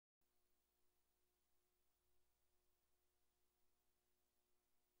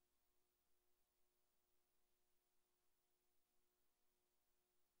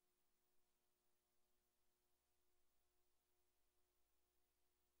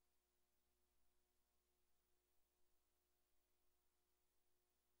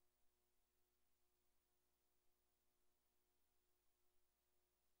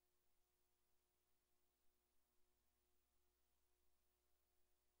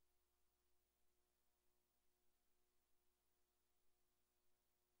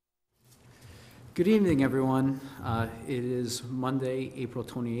Good evening, everyone. It is Monday, April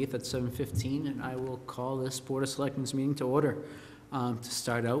 28th at 7:15, and I will call this Board of Selectmen's meeting to order. To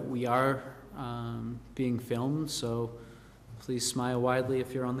start out, we are being filmed, so please smile widely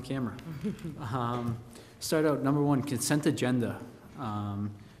if you're on the camera. Start out, number one, consent agenda.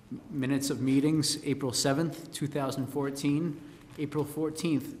 Minutes of meetings, April 7th, 2014, April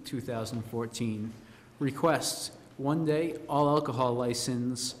 14th, 2014. Requests, one-day all-alcohol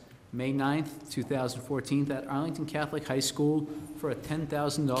license, May 9th, 2014, at Arlington Catholic High School for a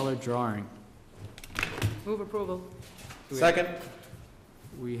 $10,000 drawing. Move approval. Second.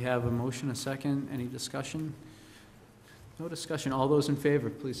 We have a motion, a second. Any discussion? No discussion. All those in favor,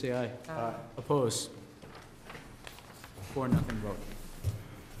 please say aye. Aye. Opposed? 4-0 vote.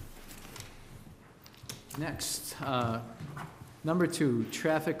 Next, number 2,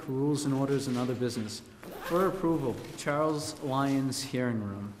 traffic rules and orders and other business. For approval, Charles Lyons Hearing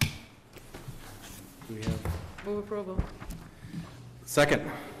Room. Do we have Move approval. Second.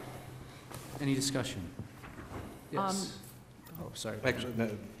 any discussion? Yes. Oh, sorry. Actually, no, are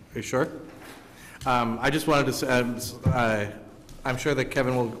you sure? I just wanted to say, I'm sure that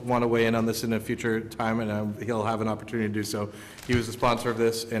Kevin will want to weigh in on this in a future time, and he'll have an opportunity to do so. He was the sponsor of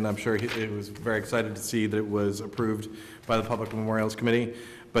this, and I'm sure he was very excited to see that it was approved by the Public Memorials Committee.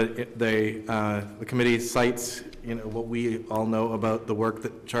 But the committee cites, what we all know about the work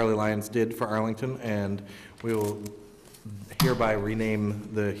that Charlie Lyons did for Arlington, and we will hereby rename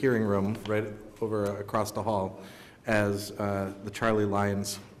the hearing room right over across the hall as the Charlie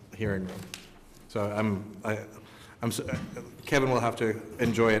Lyons Hearing Room. So Kevin will have to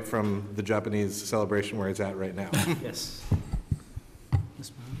enjoy it from the Japanese celebration where he's at right now. Yes. Ms.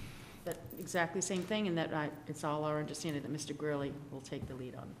 Brown? That exactly same thing, and that it's all our understanding that Mr. Gurley will take the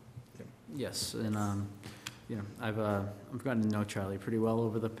lead on. Yes, and I've gotten to know Charlie pretty well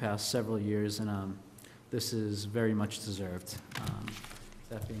over the past several years, and this is very much deserved.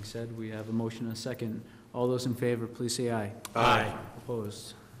 That being said, we have a motion and a second. All those in favor, please say aye. Aye.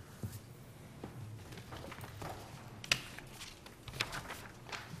 Opposed?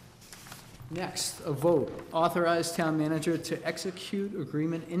 Next, a vote. Authorize town manager to execute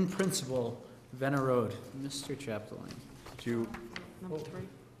agreement in principle, Venner Road. Mr. Chapdelaine. Number three.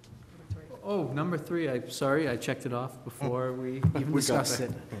 Oh, number 3, I'm sorry, I checked it off before we even discussed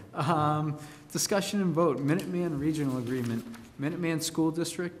it. Discussion and vote, Minuteman Regional Agreement, Minuteman School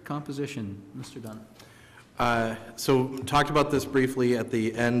District Composition. Mr. Dunn. So talked about this briefly at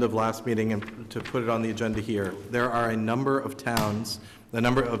the end of last meeting, and to put it on the agenda here, there are a number of towns, the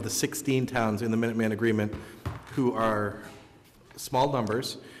number of the 16 towns in the Minuteman Agreement who are small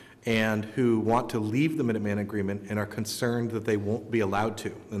numbers and who want to leave the Minuteman Agreement and are concerned that they won't be allowed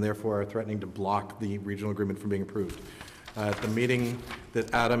to, and therefore are threatening to block the regional agreement from being approved. At the meeting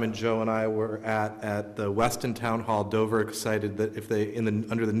that Adam and Joe and I were at the Weston Town Hall, Dover decided that if they,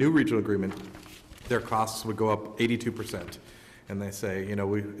 under the new regional agreement, their costs would go up 82%. And they say,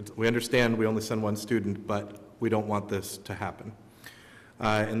 we understand we only send one student, but we don't want this to happen.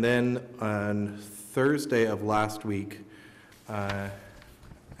 And then on Thursday of last week,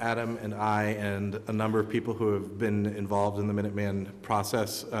 Adam and I and a number of people who have been involved in the Minuteman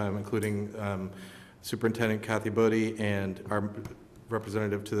process, including Superintendent Kathy Bodie and our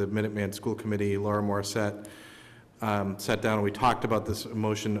representative to the Minuteman School Committee, Laura Morissette, sat down and we talked about this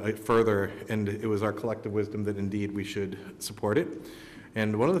motion further, and it was our collective wisdom that indeed we should support it.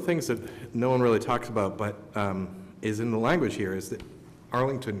 And one of the things that no one really talks about, but is in the language here, is that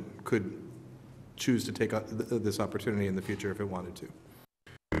Arlington could choose to take this opportunity in the future if it wanted to.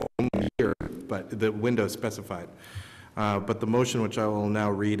 Only here, but the window specified. But the motion, which I will now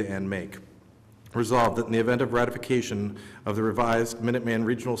read and make. Resolved that in the event of ratification of the revised Minuteman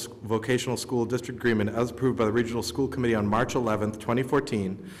Regional Vocational School District Agreement as approved by the Regional School Committee on March 11th, 2014,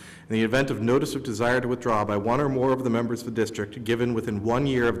 in the event of notice of desire to withdraw by one or more of the members of the district given within 1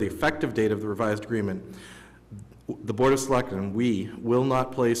 year of the effective date of the revised agreement, the Board of Selectmen, we will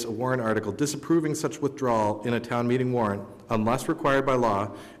not place a warrant article disapproving such withdrawal in a town meeting warrant unless required by law,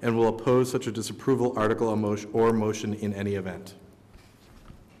 and will oppose such a disapproval article or motion in any event.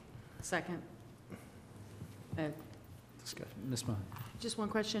 Second. Discussion. Ms. Mahon. Just one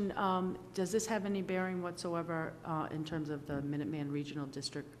question. Does this have any bearing whatsoever in terms of the Minuteman Regional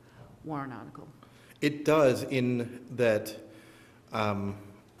District warrant article? It does, in that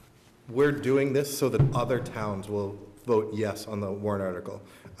we're doing this so that other towns will vote yes on the warrant article.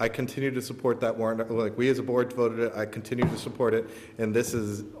 I continue to support that warrant, like we as a board voted it, I continue to support it, and this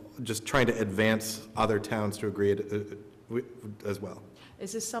is just trying to advance other towns to agree as well.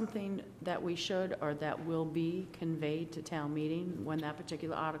 Is this something that we should or that will be conveyed to town meeting when that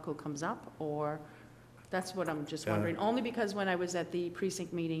particular article comes up? Or, that's what I'm just wondering. Only because when I was at the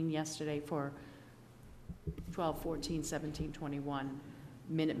precinct meeting yesterday for 12, 14, 17, 21,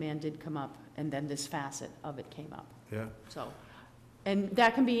 Minuteman did come up, and then this facet of it came up. Yeah. So, and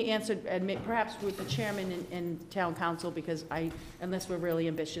that can be answered, perhaps with the chairman and town council, because unless we're really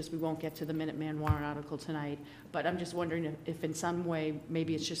ambitious, we won't get to the Minuteman warrant article tonight. But I'm just wondering if in some way,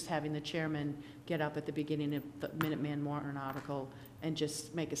 maybe it's just having the chairman get up at the beginning of the Minuteman warrant article and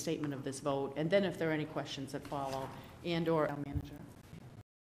just make a statement of this vote, and then if there are any questions that follow, and/or town manager.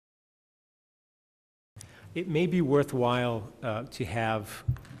 It may be worthwhile to have,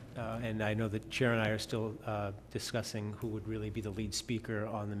 and I know the chair and I are still discussing who would really be the lead speaker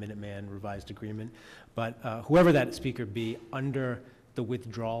on the Minuteman revised agreement, but whoever that speaker be, under the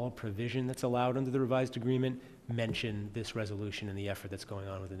withdrawal provision that's allowed under the revised agreement, mention this resolution and the effort that's going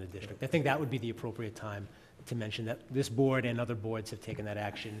on within the district. I think that would be the appropriate time to mention that this board and other boards have taken that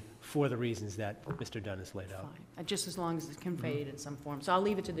action for the reasons that Mr. Dunn has laid out. Fine. Just as long as it's conveyed in some form. So I'll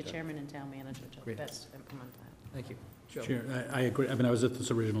leave it to the chairman and town manager to Great. best implement that. Thank you. Joe? Chair, I agree. I mean, I was at this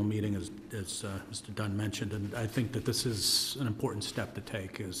original meeting, as Mr. Dunn mentioned, and I think that this is an important step to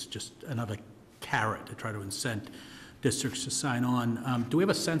take, is just another carrot to try to incent districts to sign on. Do we have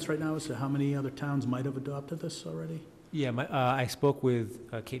a sense right now as to how many other towns might have adopted this already? Yeah, I spoke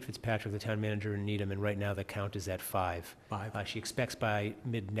with Kate Fitzpatrick, the town manager in Needham, and right now the count is at 5. 5. She expects by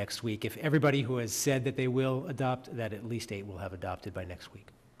mid-next week, if everybody who has said that they will adopt, that at least 8 will have adopted by next week.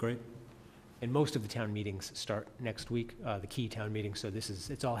 Great. And most of the town meetings start next week, the key town meetings, so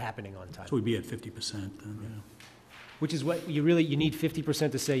it's all happening on time. So we'd be at 50% then, yeah. Which is what you need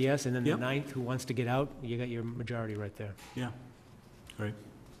 50% to say yes, and then the Yep. 9th who wants to get out, you got your majority right there. Yeah, great.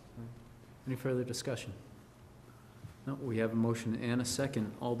 Any further discussion? No, we have a motion and a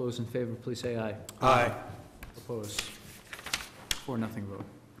second. All those in favor, please say aye. Aye. Opposed? 4-0 vote.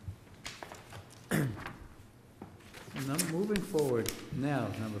 And then moving forward, now,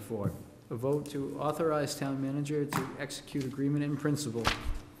 number 4, a vote to authorize town manager to execute agreement in principle,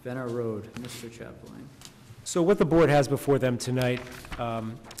 Venner Road. Mr. Chaplain. So what the board has before them tonight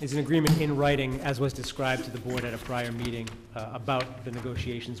is an agreement in writing, as was described to the board at a prior meeting, about the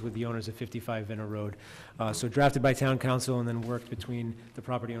negotiations with the owners of 55 Venner Road. So drafted by town council and then worked between the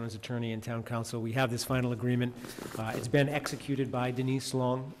property owner's attorney and town council. We have this final agreement. It's been executed by Denise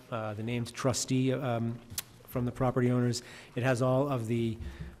Long, the named trustee from the property owners. It has all of the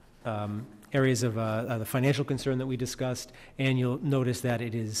areas of the financial concern that we discussed, and you'll notice that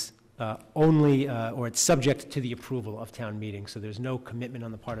it is or it's subject to the approval of town meeting, so there's no commitment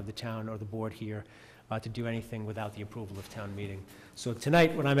on the part of the town or the board here to do anything without the approval of town meeting. So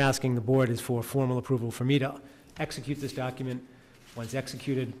tonight, what I'm asking the board is for formal approval for me to execute this document. Once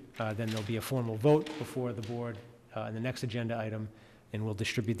executed, then there'll be a formal vote before the board in the next agenda item, and we'll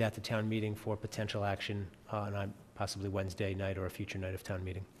distribute that to town meeting for potential action on possibly Wednesday night or a future night of town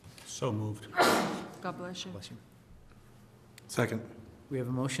meeting. So moved. God bless you. Bless you. Second. We have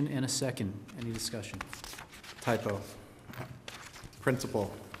a motion and a second. Any discussion? Typo.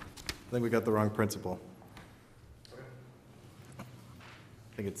 Principal. I think we got the wrong principal. I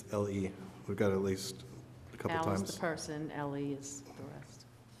think it's L-E. We've got it at least a couple Al times. is the person, Ellie is the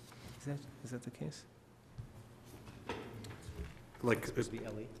rest. Is that the case? Like, Supposed to be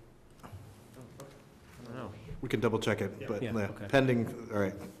Ellie? I don't know. we can double check it, but Yeah, yeah, okay. pending, all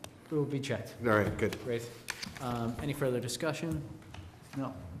right, It will be checked. all right, good. Great. Any further discussion?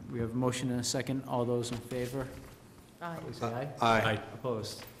 No. We have a motion and a second. All those in favor, Aye. please say aye. Aye.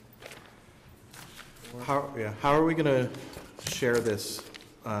 Opposed? How are we going to share this?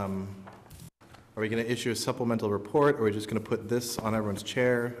 Are we going to issue a supplemental report, or are we just going to put this on everyone's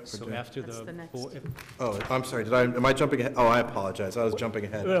chair? So after That's the next. Oh, I'm sorry, am I jumping ahead? Oh, I apologize, I was jumping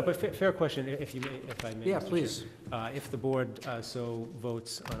ahead. No, but fair question, if I may. Yeah, Mr. Chair. please. If the board so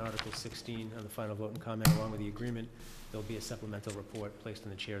votes on Article 16 on the final vote and comment along with the agreement, there'll be a supplemental report placed on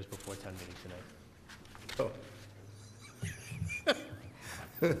the chairs before town meeting tonight.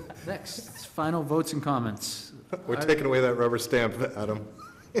 Next, final votes and comments. We're taking away that rubber stamp, Adam.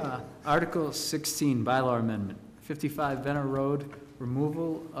 Article 16, bylaw amendment, 55 Venner Road,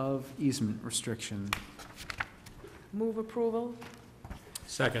 removal of easement restriction. Move approval,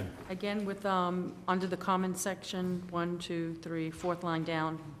 Second. again with, under the comment section, 1, 2, 3, fourth line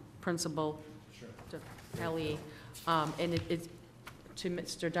down, principal. To Ellie. And it's, to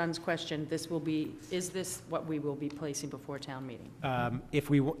Mr. Dunn's question, is this what we will be placing before town meeting? If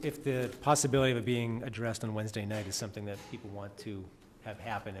the possibility of it being addressed on Wednesday night is something that people want to have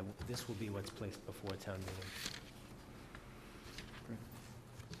happen, this will be what's placed before town meeting.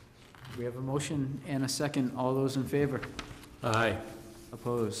 We have a motion and a second. All those in favor? Aye.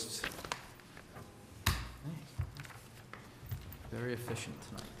 Opposed? Very efficient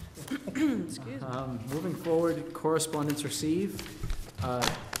tonight. Excuse me. Moving forward, correspondence received.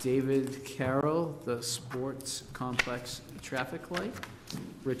 David Carroll, the Sports Complex Traffic Light.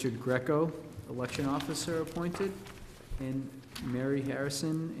 Richard Greco, Election Officer appointed. And Mary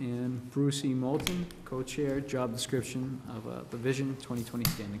Harrison and Bruce E. Moulton, co-chair, job description of the Vision 2020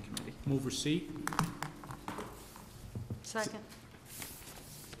 Standing Committee. Move receipt. Second.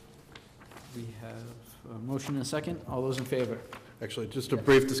 We have a motion and a second. All those in favor? Actually, just a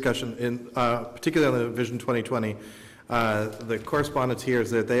brief discussion, particularly on the Vision 2020. The correspondence here is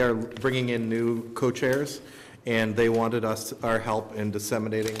that they are bringing in new co-chairs, and they wanted our help in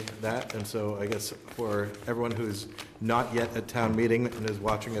disseminating that. And so I guess for everyone who's not yet at town meeting and is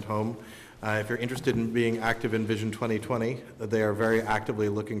watching at home, if you're interested in being active in Vision 2020, they are very actively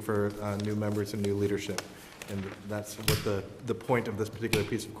looking for new members and new leadership. And that's what the point of this particular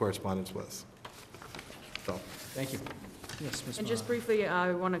piece of correspondence was. So. Thank you. Yes, Ms. And just briefly,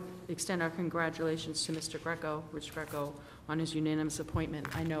 I want to extend our congratulations to Mr. Greco, Rich Greco, on his unanimous appointment.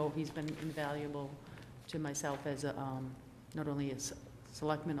 I know he's been invaluable to myself as a, not only as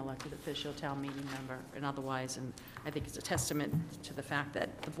selectman, elected official, town meeting member, and otherwise, and I think it's a testament to the fact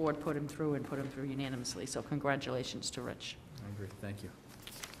that the board put him through unanimously. So congratulations to Rich. I agree. Thank you.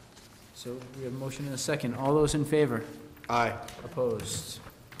 So we have a motion and a second. All those in favor? Aye. Opposed?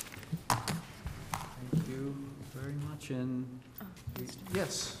 Thank you very much, and,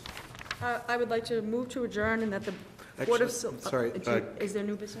 yes. I would like to move to adjourn and that the Board of... Actually, sorry, Is there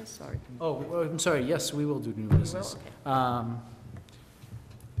new business? Sorry. Oh, well, I'm sorry, yes, we will do new business. Okay.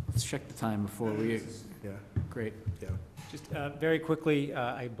 Let's check the time before we, Yeah, great. yeah. Just very quickly,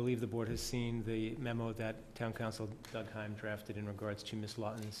 I believe the board has seen the memo that Town Council Doug Heim drafted in regards to Ms.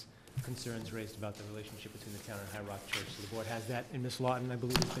 Lawton's concerns raised about the relationship between the town and High Rock Church. So the board has that, and Ms. Lawton, I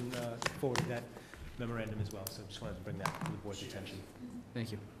believe, has been forwarded that memorandum as well. So just wanted to bring that to the board's attention.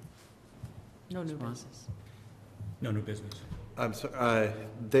 Thank you. No new Ron? business. No new business. I'm sorry,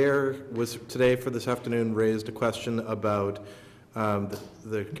 there was today for this afternoon raised a question about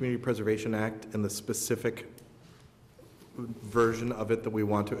the Community Preservation Act and the specific version of it that we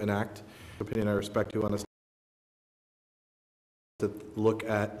want to enact. Opinion I respect you on this. To look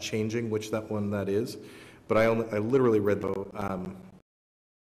at changing which that is, but I literally read though,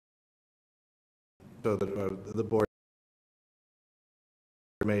 so that the board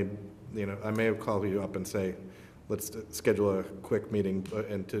may, I may have called you up and say, let's schedule a quick meeting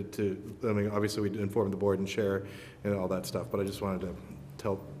and I mean, obviously we inform the board and share and all that stuff, but I just wanted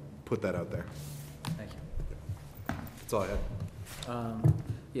to put that out there. Thank you. That's all I had.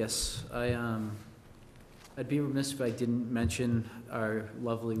 Yes, I'd be remiss if I didn't mention our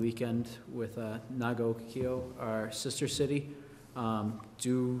lovely weekend with Nagokio, our sister city.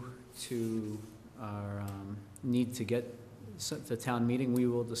 Due to our need to get the town meeting, we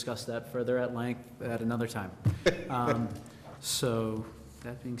will discuss that further at length at another time. So,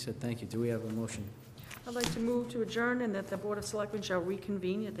 that being said, thank you. Do we have a motion? I'd like to move to adjourn and that the Board of Selectmen shall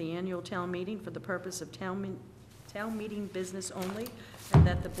reconvene at the annual town meeting for the purpose of town meeting business only, and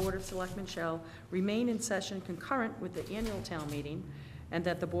that the Board of Selectmen shall remain in session concurrent with the annual town meeting, and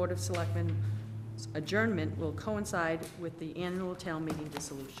that the Board of Selectmen's adjournment will coincide with the annual town meeting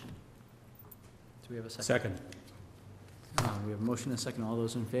dissolution. Do we have a second? Second. We have a motion and a second. All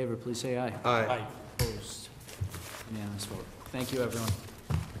those in favor, please say aye. Aye. Opposed? Unanimous vote. Thank you, everyone.